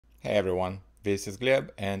Hey everyone, this is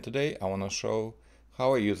Gleb, and today I want to show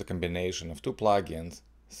how I use a combination of two plugins,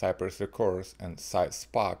 Cypress Recurse and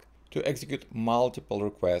Spark, to execute multiple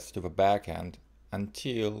requests to the backend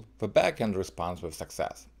until the backend responds with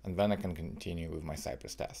success, and then I can continue with my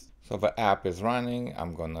Cypress test. So the app is running,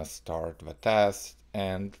 I'm gonna start the test,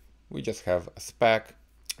 and we just have a spec.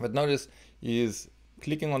 But notice is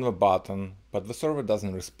clicking on the button, but the server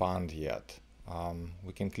doesn't respond yet.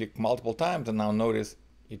 We can click multiple times, and now notice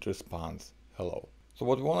it responds hello. So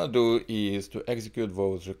what we want to do is to execute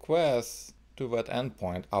those requests to that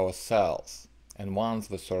endpoint ourselves. And once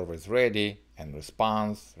the server is ready and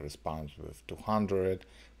responds with 200,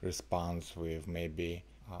 responds with maybe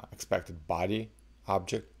expected body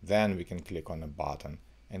object, then we can click on the button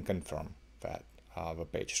and confirm that the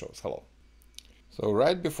page shows hello. So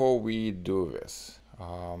right before we do this,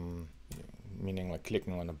 meaning like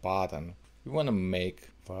clicking on the button, we want to make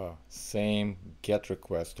the same get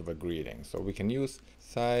request to the greeting. So we can use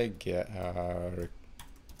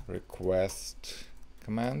request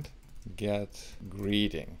command get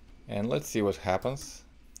greeting, and let's see what happens.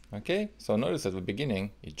 Okay, so notice at the beginning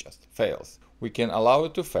it just fails. We can allow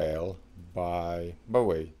it to fail by the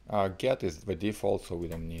way, get is the default, so we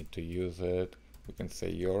don't need to use it. We can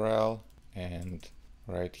say URL, and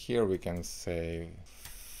right here we can say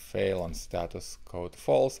fail on status code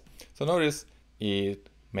false. So notice it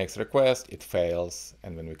makes request, it fails,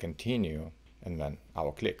 and then we continue, and then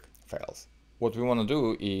our click fails. What we want to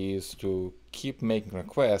do is to keep making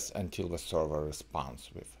requests until the server responds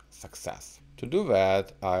with success. To do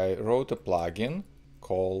that, I wrote a plugin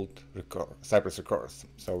called Cypress Recurse.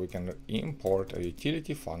 So we can import a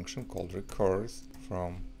utility function called Recurse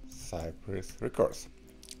from Cypress Recurse.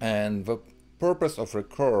 And the purpose of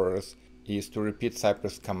Recurse is to repeat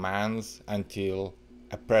Cypress commands until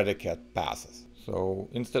a predicate passes. So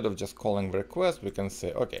instead of just calling the request, we can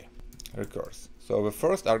say, okay, recurse. So the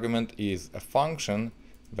first argument is a function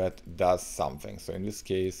that does something. So in this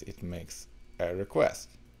case, it makes a request.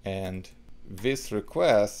 And this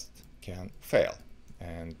request can fail,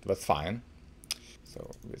 and that's fine. So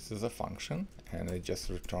this is a function, and it just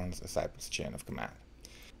returns a Cypress chain of command.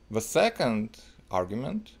 The second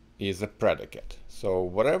argument is a predicate. So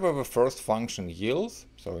whatever the first function yields,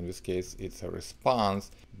 so in this case it's a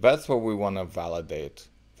response, that's what we want to validate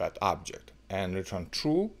that object, and return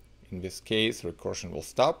true. In this case, recursion will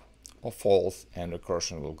stop, or false, and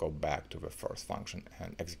recursion will go back to the first function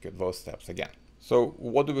and execute those steps again. So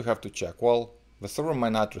what do we have to check? Well, the server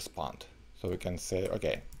might not respond. So we can say,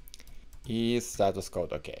 okay, is status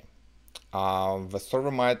code okay? The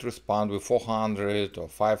server might respond with 400 or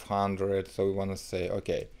 500, so we want to say,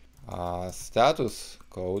 okay, status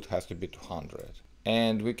code has to be 200.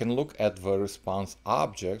 And we can look at the response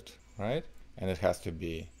object, right? And it has to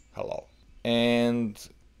be hello. And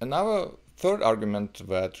another third argument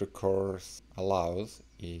that Recurse allows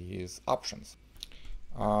is options.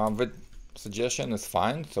 The suggestion is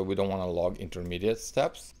fine, so we don't want to log intermediate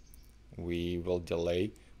steps. We will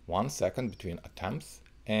delay 1 second between attempts,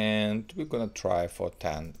 and we're going to try for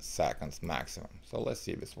 10 seconds maximum. So let's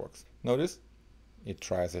see if this works. Notice it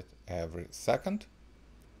tries it every second,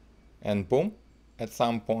 and boom, at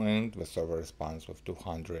some point the server responds with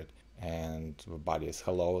 200 and the body is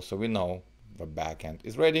hello, so we know the backend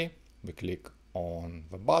is ready. We click on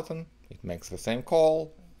the button, it makes the same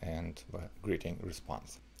call, and the greeting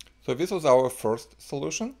responds. So this was our first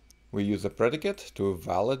solution. We use a predicate to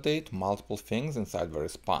validate multiple things inside the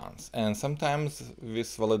response, and sometimes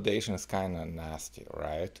this validation is kind of nasty,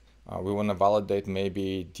 right? We want to validate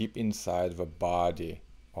maybe deep inside the body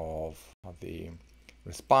of the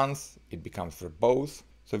response. It becomes verbose.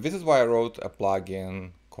 So this is why I wrote a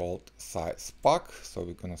plugin called Spark. So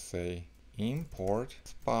we're going to say import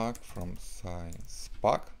Spark from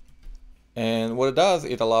Spark. And what it does,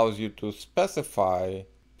 it allows you to specify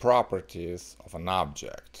properties of an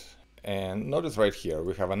object. And notice right here,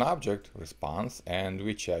 we have an object response, and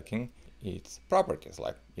we're checking its properties,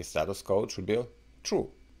 like its status code should be true.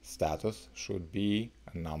 Status should be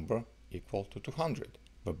a number equal to 200.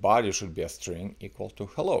 The body should be a string equal to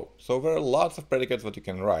hello. So there are lots of predicates that you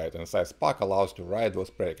can write, and Spark allows to write those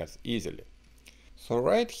predicates easily. So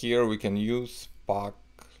right here we can use Spark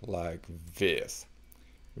like this.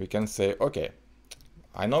 We can say, okay,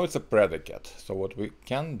 I know it's a predicate, so what we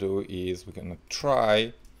can do is we can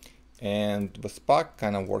try, and the Spark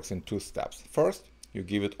kind of works in 2 steps. First, you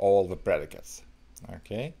give it all the predicates.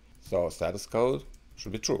 Okay, so status code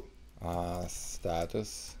should be true.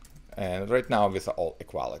 Status, and right now these are all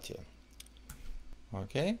equality.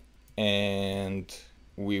 Okay, and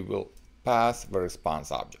we will pass the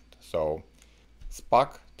response object. So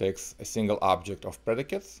Spark takes a single object of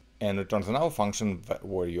predicates and returns another function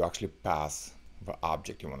where you actually pass the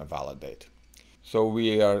object you want to validate. So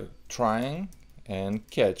we are trying and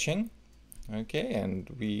catching, okay, and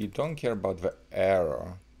we don't care about the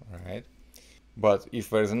error, right? But if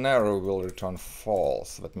there's an error, we'll return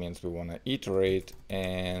false. That means we want to iterate,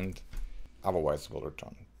 and otherwise we'll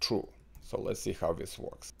return true. So let's see how this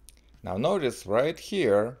works. Now notice right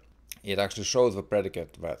here, it actually shows the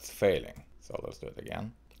predicate that's failing. So let's do it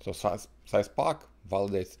again. So sizePark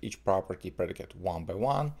validates each property predicate one by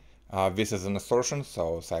one. This is an assertion,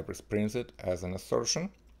 so Cypress prints it as an assertion.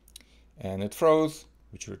 And it throws,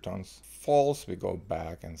 which returns false. We go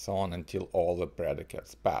back and so on until all the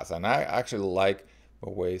predicates pass. And I actually like the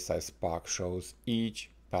way sizePark shows each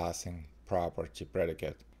passing property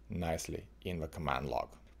predicate nicely in the command log.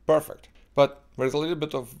 Perfect. But there's a little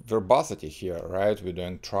bit of verbosity here, right? We're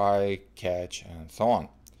doing try, catch, and so on.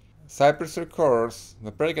 Cypress recurs,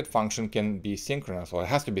 the predicate function can be synchronous, or it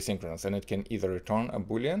has to be synchronous, and it can either return a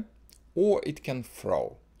boolean or it can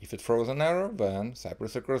throw. If it throws an error, then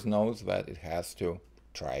Cypress recurs knows that it has to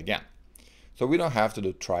try again. So we don't have to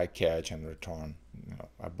do try, catch, and return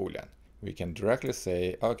a boolean. We can directly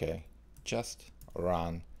say, okay, just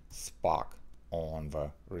run Spark on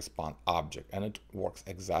the response object, and it works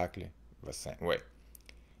exactly the same way.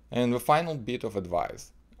 And the final bit of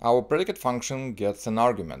advice. Our predicate function gets an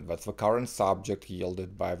argument, that's the current subject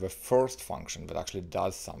yielded by the first function that actually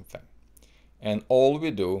does something. And all we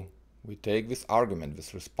do, we take this argument,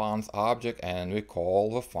 this response object, and we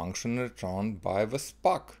call the function returned by the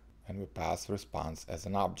Spark, and we pass the response as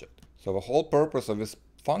an object. So the whole purpose of this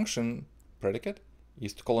function predicate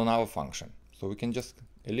is to call another function. So we can just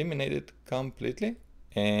eliminate it completely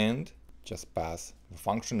and just pass the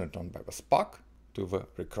function returned by the Spark to the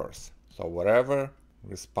recurse. So whatever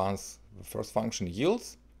response the first function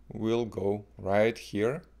yields will go right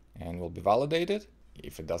here and will be validated.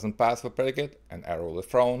 If it doesn't pass the predicate, an error will be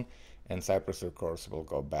thrown, and Cypress recurse will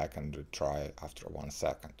go back and retry after 1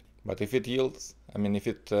 second. But if it yields, if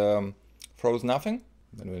it throws nothing,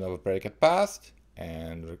 then we know the predicate passed,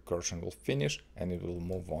 and recursion will finish, and it will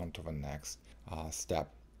move on to the next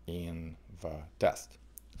step in the test.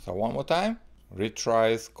 So one more time,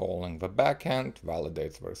 retries calling the backend,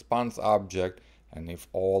 validates the response object, and if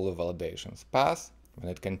all the validations pass, then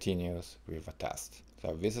it continues with the test.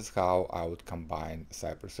 So this is how I would combine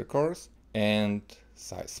Cypress recurse and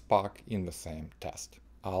sizePark in the same test.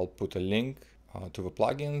 I'll put a link to the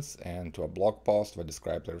plugins and to a blog post that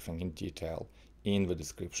describes everything in detail in the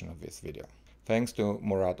description of this video. Thanks to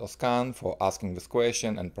Murat Özkan for asking this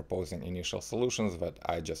question and proposing initial solutions that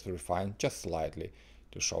I just refined just slightly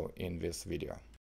to show in this video.